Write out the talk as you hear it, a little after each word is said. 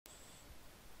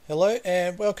Hello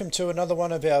and welcome to another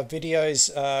one of our videos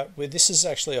where this is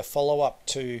actually a follow-up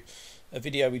to a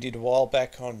video we did a while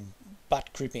back on butt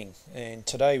gripping, and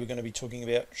today we're going to be talking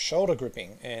about shoulder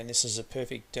gripping, and this is a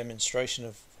perfect demonstration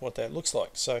of what that looks like.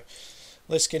 So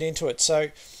let's get into it. So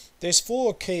there's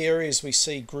four key areas we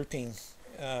see gripping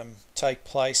take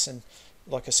place, and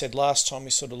like I said last time, we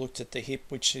sort of looked at the hip,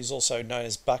 which is also known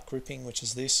as butt gripping, which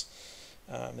is this.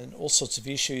 And all sorts of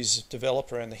issues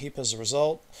develop around the hip as a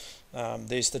result.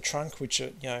 There's the trunk, which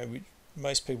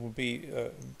most people would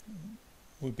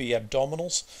be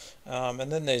abdominals,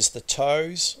 and then there's the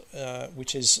toes,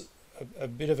 which is a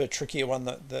bit of a trickier one.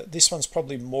 This one's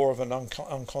probably more of an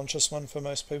unconscious one for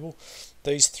most people.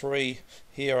 These three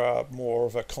here are more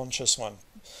of a conscious one.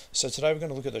 So today we're going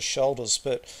to look at the shoulders,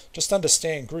 but just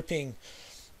understand gripping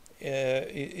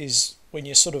is when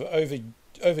you're sort of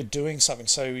overdoing something.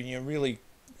 So when you're really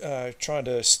trying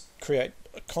to create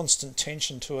a constant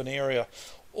tension to an area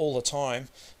all the time,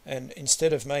 and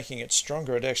instead of making it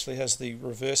stronger, it actually has the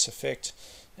reverse effect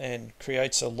and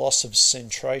creates a loss of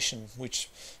centration, which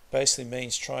basically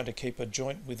means trying to keep a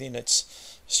joint within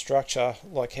its structure,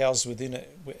 like housed within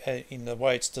it in the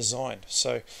way it's designed.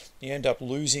 So you end up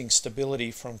losing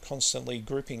stability from constantly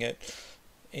gripping it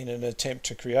in an attempt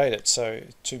to create it. So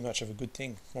too much of a good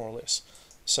thing, more or less.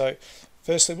 So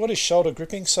firstly, what is shoulder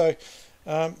gripping? So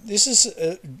this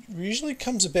is usually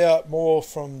comes about more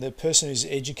from the person who's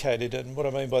educated, and what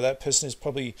I mean by that person is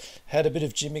probably had a bit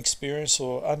of gym experience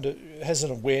or has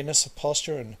an awareness of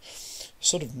posture and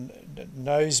sort of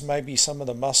knows maybe some of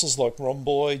the muscles like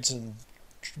rhomboids and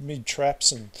mid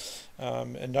traps,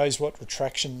 and knows what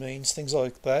retraction means, things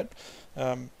like that.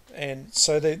 And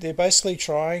so they're basically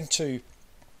trying to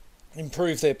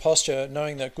improve their posture,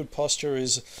 knowing that good posture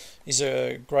is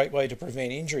a great way to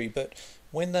prevent injury. But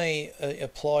when they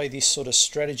apply this sort of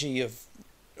strategy of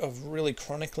really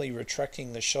chronically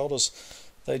retracting the shoulders,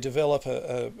 they develop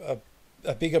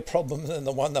a bigger problem than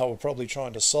the one they were probably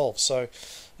trying to solve. So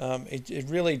it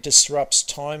really disrupts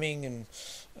timing and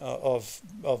of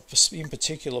in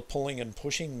particular pulling and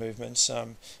pushing movements.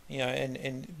 And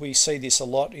we see this a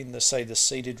lot in the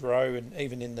seated row and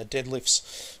even in the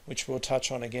deadlifts, which we'll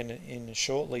touch on again in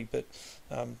shortly. But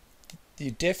there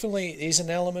definitely is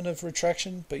an element of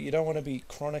retraction, but you don't want to be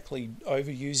chronically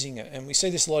overusing it. And we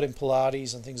see this a lot in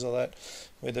Pilates and things like that,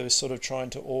 where they're sort of trying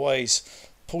to always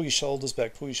pull your shoulders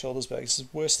back, pull your shoulders back. It's the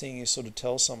worst thing you sort of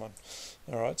tell someone.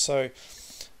 All right, so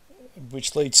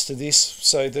which leads to this.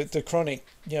 So the chronic,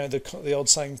 the old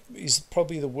saying is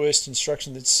probably the worst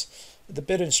instruction. The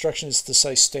better instruction is to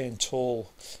say stand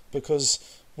tall,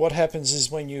 because what happens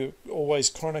is when you're always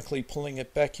chronically pulling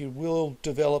it back, you will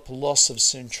develop a loss of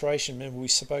centration. Remember, we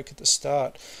spoke at the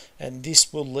start, and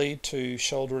this will lead to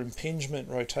shoulder impingement,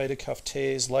 rotator cuff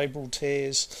tears, labral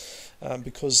tears,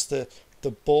 because the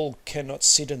ball cannot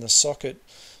sit in the socket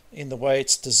in the way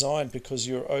it's designed, because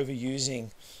you're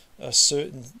overusing a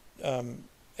certain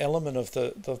element of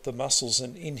the muscles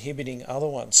and inhibiting other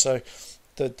ones. So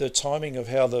the timing of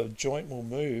how the joint will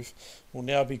move will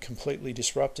now be completely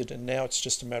disrupted, and now it's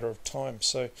just a matter of time.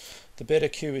 So the better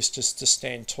cue is just to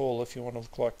stand tall if you want to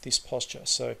look like this posture.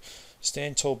 So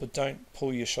stand tall, but don't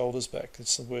pull your shoulders back.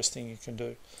 It's the worst thing you can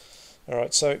do. All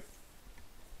right, so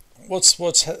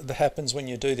what happens when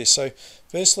you do this? So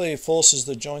firstly, it forces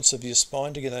the joints of your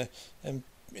spine together, and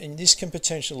this can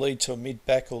potentially lead to a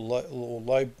mid-back or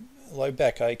low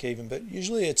back ache even, but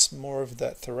usually it's more of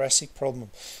that thoracic problem,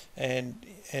 and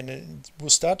it will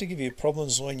start to give you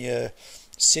problems when you're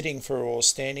sitting for or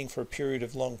standing for a period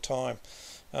of long time,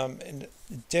 and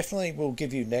it definitely will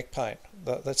give you neck pain.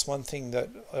 That's one thing that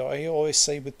I always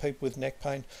see with people with neck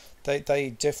pain.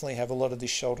 They definitely have a lot of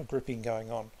this shoulder gripping going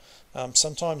on.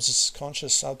 Sometimes it's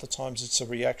conscious, other times it's a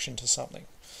reaction to something.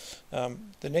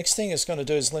 The next thing it's going to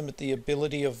do is limit the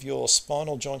ability of your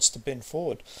spinal joints to bend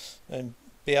forward and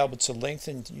be able to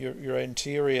lengthen your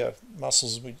anterior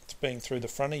muscles, being through the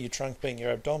front of your trunk, being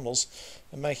your abdominals,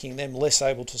 and making them less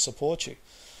able to support you.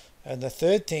 And the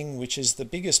third thing, which is the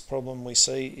biggest problem we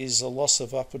see, is a loss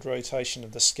of upward rotation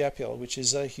of the scapula, which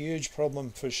is a huge problem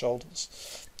for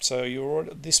shoulders. So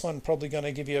this one probably going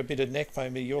to give you a bit of neck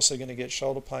pain, but you're also going to get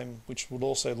shoulder pain, which would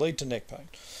also lead to neck pain.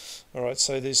 All right,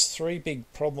 so there's three big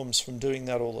problems from doing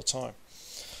that all the time.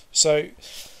 So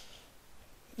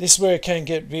this is where it can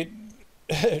get a bit,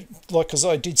 like, as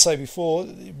I did say before,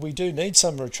 we do need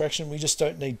some retraction, we just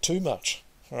don't need too much.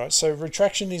 Alright, so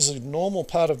retraction is a normal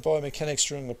part of biomechanics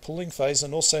during the pulling phase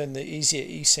and also in the easier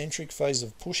eccentric phase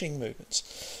of pushing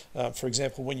movements. For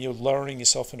example, when you're lowering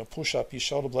yourself in a push-up, your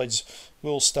shoulder blades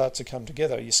will start to come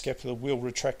together, your scapula will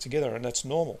retract together, and that's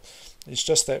normal. It's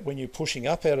just that when you're pushing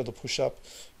up out of the push-up,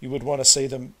 you would want to see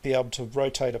them be able to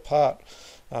rotate apart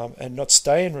and not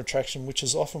stay in retraction, which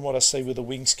is often what I see with the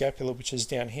wing scapula, which is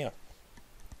down here.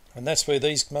 And that's where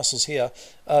these muscles here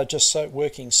are just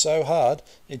working so hard,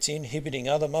 it's inhibiting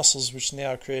other muscles, which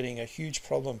now are creating a huge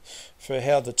problem for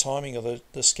how the timing of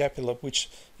the scapula, which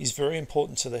is very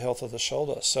important to the health of the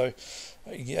shoulder. So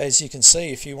as you can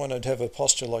see, if you want to have a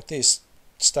posture like this,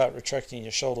 start retracting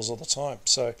your shoulders all the time.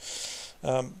 So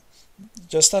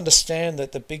just understand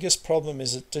that the biggest problem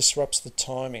is it disrupts the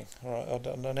timing. All right? I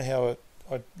don't know how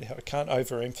I can't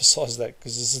overemphasize that,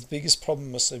 because this is the biggest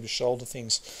problem I see with shoulder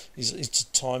things is it's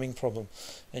a timing problem,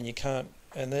 and you can't.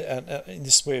 And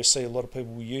this is where you see a lot of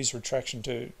people will use retraction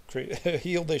to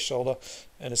heal their shoulder,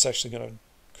 and it's actually going to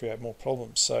create more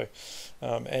problems. So,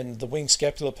 and the wing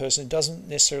scapular person doesn't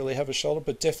necessarily have a shoulder,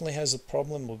 but definitely has a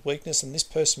problem with weakness, and this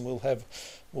person will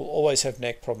always have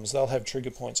neck problems. They'll have trigger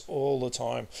points all the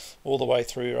time, all the way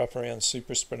through up around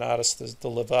supraspinatus, the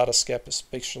levator scap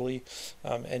especially,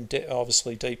 and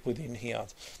obviously deep within here.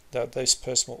 This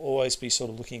person will always be sort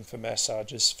of looking for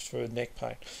massages for neck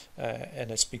pain,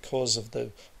 and it's because of the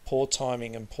poor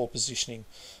timing and poor positioning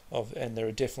and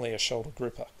they're definitely a shoulder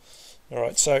gripper. All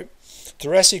right, so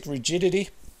thoracic rigidity.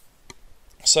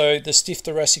 So the stiff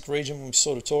thoracic region we're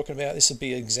sort of talking about, this would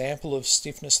be an example of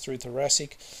stiffness through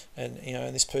thoracic, and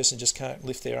this person just can't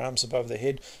lift their arms above their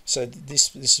head. So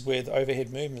this is where the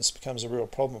overhead movements becomes a real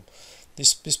problem.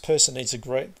 This person needs a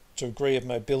great degree of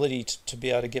mobility to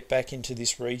be able to get back into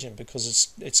this region,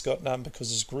 because it's got none,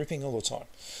 because it's gripping all the time.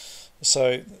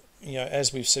 So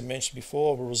as we've mentioned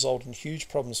before, will result in huge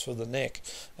problems for the neck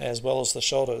as well as the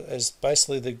shoulder, as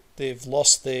basically they've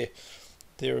lost their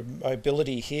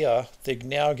mobility here. They're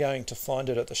now going to find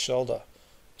it at the shoulder.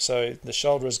 So the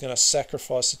shoulder is going to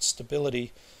sacrifice its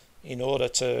stability in order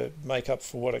to make up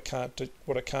for what it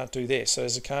can't do there. So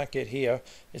as it can't get here,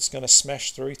 it's going to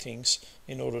smash through things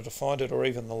in order to find it, or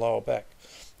even the lower back.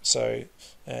 So,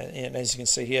 and as you can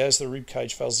see here, as the rib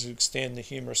cage fails to extend, the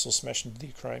humerus will smash into the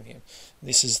acromion.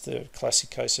 This is the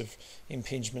classic case of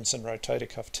impingements and rotator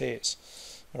cuff tears.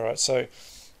 All right, so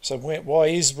why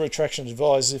is retraction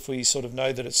advised if we sort of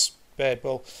know that it's bad?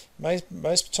 Well,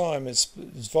 most of the time it's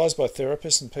advised by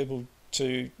therapists and people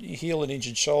to heal an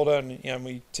injured shoulder, and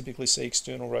we typically see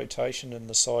external rotation and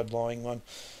the side lying one.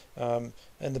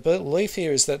 And the belief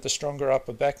here is that the stronger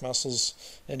upper back muscles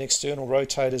and external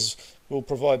rotators will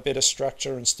provide better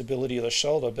structure and stability of the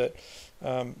shoulder. But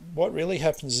what really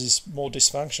happens is more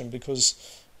dysfunction,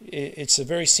 because it's a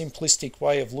very simplistic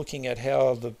way of looking at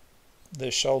how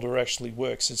the shoulder actually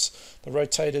works. It's the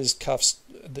rotators, cuffs.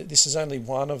 This is only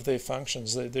one of their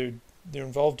functions. They're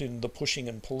involved in the pushing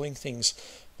and pulling things,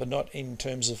 but not in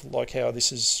terms of like how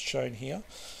this is shown here.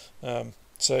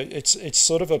 So it's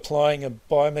sort of applying a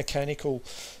biomechanical,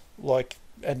 like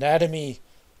anatomy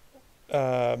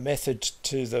method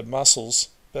to the muscles,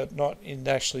 but not in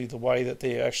actually the way that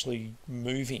they're actually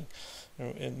moving,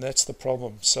 and that's the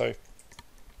problem. So,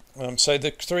 so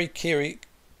the three key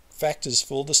factors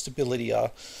for the stability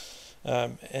are,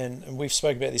 and we've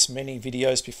spoken about this in many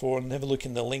videos before, and have a look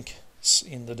in the link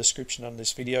in the description on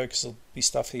this video, because there'll be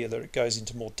stuff here that goes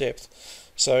into more depth.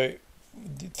 So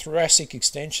the thoracic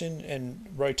extension and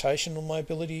rotational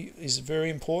mobility is very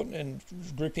important, and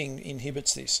gripping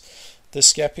inhibits this. The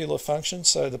scapular function,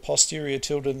 so the posterior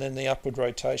tilt and then the upward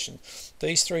rotation.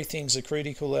 These three things are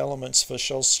critical elements for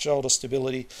shoulder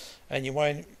stability, and you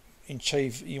won't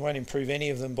improve any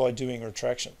of them by doing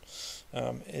retraction.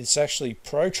 It's actually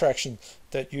protraction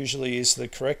that usually is the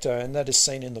corrector, and that is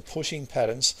seen in the pushing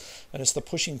patterns, and it's the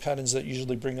pushing patterns that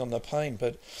usually bring on the pain.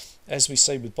 But as we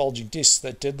see with bulging discs,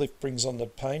 that deadlift brings on the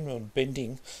pain on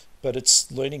bending, but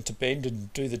it's learning to bend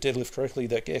and do the deadlift correctly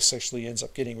that actually ends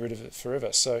up getting rid of it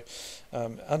forever. So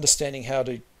understanding how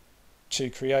to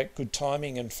create good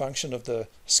timing and function of the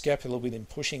scapula within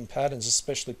pushing patterns,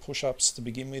 especially push-ups to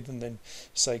begin with, and then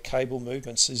say cable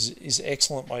movements, is an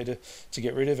excellent way to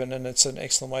get rid of it, and it's an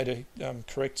excellent way to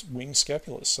correct wing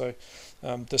scapulas. So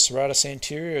the serratus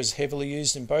anterior is heavily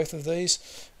used in both of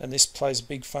these, and this plays a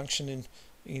big function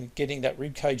in getting that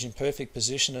rib cage in perfect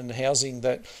position and housing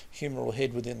that humeral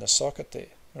head within the socket there.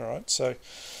 All right, so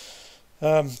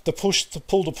The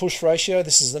pull to push ratio,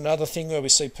 this is another thing where we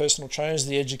see personal trainers,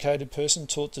 the educated person,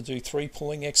 taught to do 3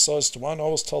 pulling exercises to 1. I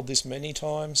was told this many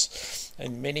times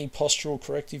and many postural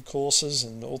corrective courses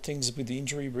and all things with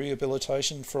injury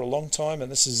rehabilitation for a long time,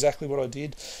 and this is exactly what I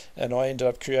did, and I ended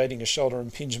up creating a shoulder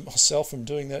impingement myself from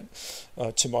doing that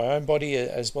to my own body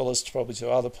as well as probably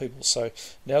to other people. So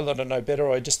now that I know better,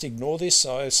 I just ignore this.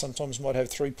 I sometimes might have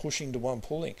 3 pushing to 1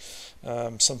 pulling.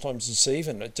 Sometimes it's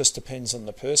even, it just depends on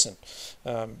the person.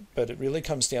 But it really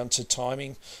comes down to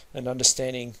timing and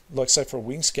understanding. Like say for a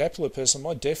wing scapular person,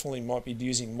 I definitely might be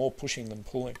using more pushing than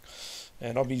pulling,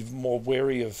 and I'll be more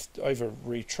wary of over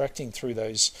retracting through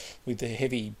those with the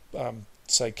heavy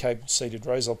say cable seated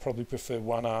rows. I'll probably prefer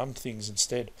one arm things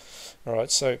instead.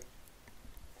 Alright, so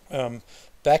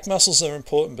back muscles are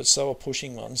important, but so are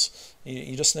pushing ones.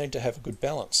 You just need to have a good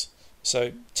balance.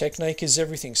 So technique is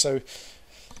everything. So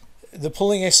the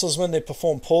pulling exercises, when they're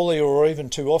performed poorly or even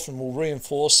too often, will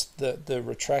reinforce the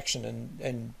retraction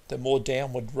and the more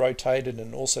downward rotated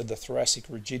and also the thoracic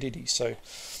rigidity. So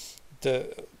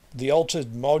the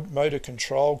altered motor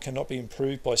control cannot be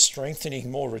improved by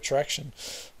strengthening more retraction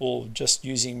or just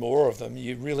using more of them.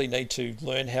 You really need to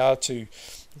learn how to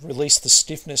release the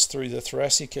stiffness through the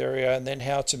thoracic area and then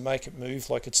how to make it move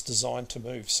like it's designed to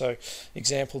move. So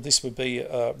example, this would be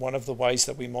one of the ways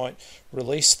that we might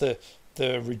release the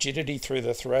rigidity through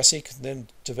the thoracic, then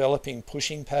developing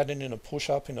pushing pattern in a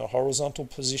push-up in a horizontal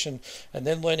position, and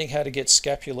then learning how to get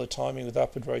scapular timing with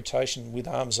upward rotation with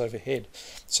arms overhead.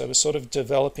 So we're sort of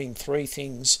developing 3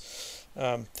 things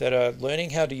that are learning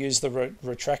how to use the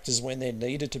retractors when they're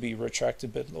needed to be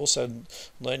retracted, but also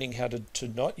learning how to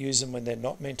not use them when they're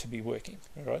not meant to be working.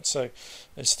 All right, so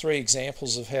there's 3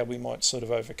 examples of how we might sort of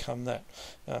overcome that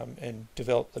and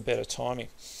develop the better timing.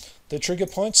 The trigger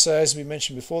points, so as we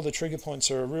mentioned before, the trigger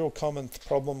points are a real common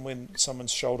problem when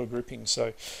someone's shoulder gripping.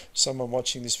 So someone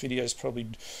watching this video is probably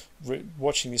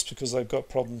watching this because they've got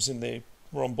problems in their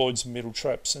rhomboids and middle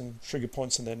traps and trigger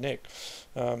points in their neck.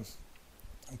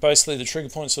 Basically, the trigger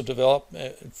points will develop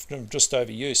from just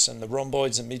overuse, and the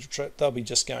rhomboids and middle trap, they'll be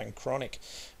just going chronic,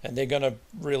 and they're going to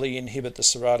really inhibit the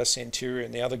serratus anterior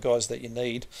and the other guys that you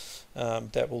need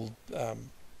that will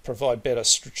provide better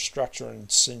structure and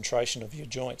centration of your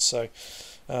joints. So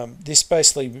this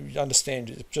basically, understand,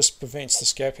 it just prevents the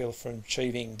scapula from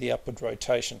achieving the upward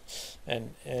rotation,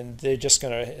 and they're just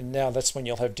going to, and now that's when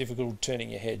you'll have difficulty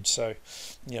turning your head. So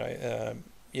yeah,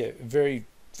 very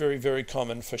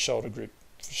common for shoulder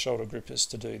grippers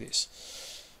to do this.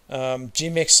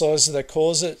 Gym exercises that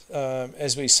cause it,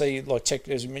 as we see, like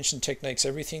as we mentioned, techniques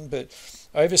everything, but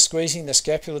over squeezing the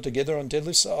scapula together on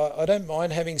deadlifts, I don't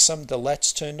mind having some of the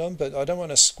lats turned on, but I don't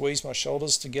want to squeeze my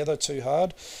shoulders together too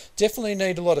hard. Definitely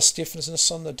need a lot of stiffness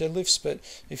on the deadlifts, but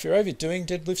if you're overdoing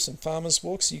deadlifts and farmers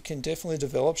walks, you can definitely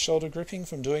develop shoulder gripping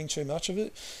from doing too much of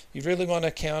it. You really want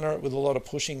to counter it with a lot of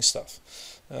pushing stuff.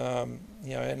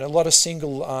 And a lot of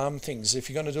single arm things. If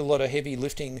you're going to do a lot of heavy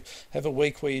lifting, have a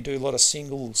week where you do a lot of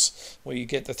singles, where you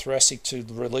get the thoracic to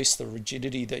release the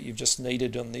rigidity that you've just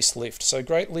needed on this lift. So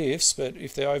great lifts, but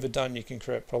if they're overdone, you can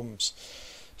create problems.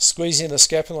 Squeezing the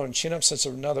scapula and chin ups, that's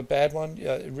another bad one.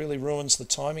 It really ruins the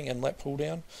timing and lat pull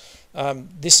down.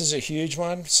 This is a huge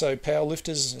one. So power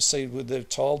lifters, see, they're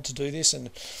told to do this, and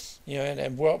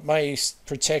and what may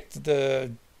protect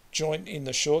the joint in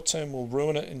the short term will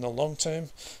ruin it in the long term.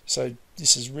 So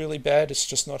this is really bad. It's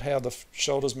just not how the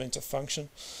shoulder's meant to function.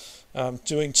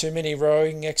 Doing too many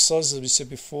rowing exercises, as we said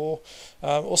before.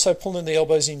 Also pulling the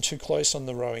elbows in too close on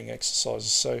the rowing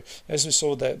exercises. So as we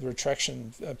saw that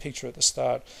retraction picture at the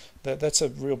start, that's a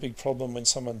real big problem when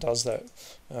someone does that.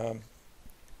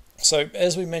 So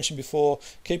as we mentioned before,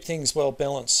 keep things well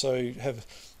balanced. So have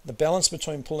the balance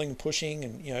between pulling and pushing,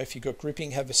 and if you've got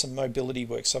gripping, have some mobility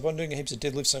work. So if I'm doing heaps of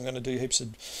deadlifts, I'm going to do heaps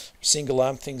of single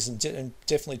arm things, and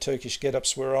definitely Turkish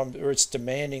get-ups where it's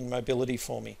demanding mobility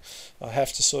for me. I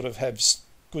have to sort of have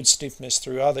good stiffness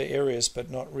through other areas,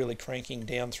 but not really cranking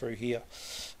down through here.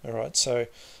 All right, so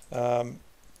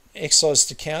exercise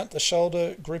to count the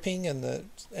shoulder gripping and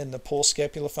the poor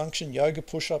scapular function. Yoga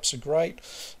push-ups are great.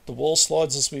 The wall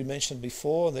slides, as we mentioned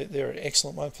before, they're an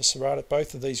excellent one for serratus.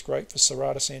 Both of these great for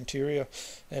serratus anterior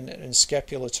and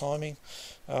scapular timing.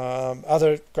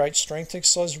 Other great strength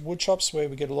exercises, wood chops, where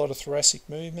we get a lot of thoracic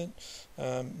movement,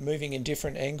 moving in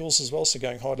different angles as well, so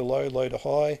going high to low, low to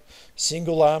high.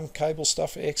 Single arm cable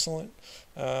stuff are excellent.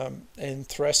 And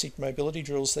thoracic mobility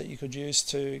drills that you could use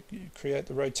to create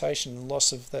the rotation and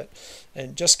loss of that,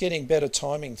 and just getting better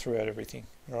timing throughout everything.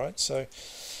 All right, so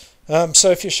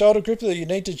So if you're a shoulder gripper, you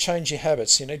need to change your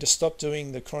habits. You need to stop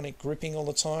doing the chronic gripping all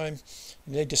the time.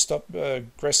 You need to stop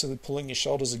aggressively pulling your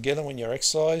shoulders together when you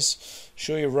exercise.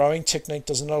 Sure, your rowing technique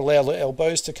does not allow the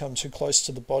elbows to come too close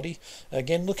to the body.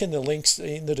 Again, look in the links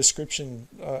in the description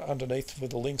underneath for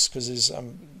the links, because there's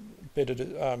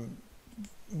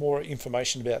more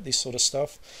information about this sort of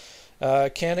stuff.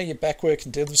 Counter your back work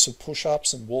and deadlifts with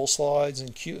push-ups and wall slides,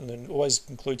 and always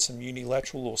include some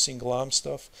unilateral or single arm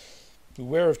stuff.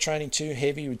 Beware of training too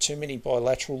heavy with too many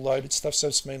bilateral loaded stuff. So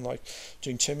it's mean like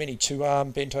doing too many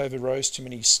two-arm bent over rows, too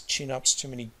many chin-ups, too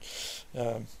many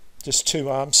just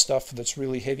two-arm stuff that's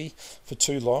really heavy for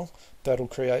too long. That'll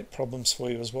create problems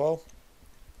for you as well.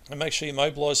 And make sure you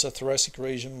mobilise the thoracic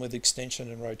region with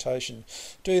extension and rotation.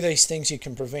 Do these things, you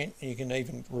can prevent, you can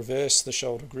even reverse the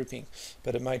shoulder gripping,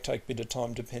 but it may take a bit of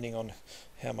time depending on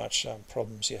how much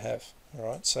problems you have.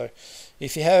 Alright, so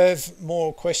if you have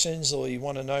more questions or you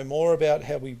want to know more about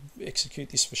how we execute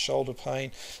this for shoulder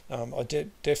pain, I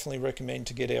definitely recommend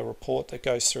to get our report that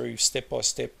goes through step by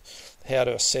step how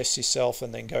to assess yourself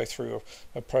and then go through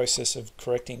a process of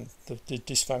correcting the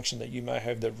dysfunction that you may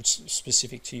have that's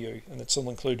specific to you, and it's all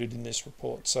included in this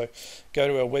report. So go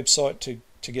to our website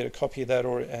to get a copy of that,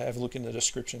 or have a look in the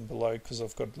description below because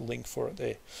I've got a link for it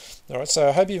there. Alright, so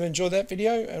I hope you've enjoyed that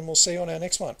video, and we'll see you on our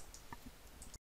next one.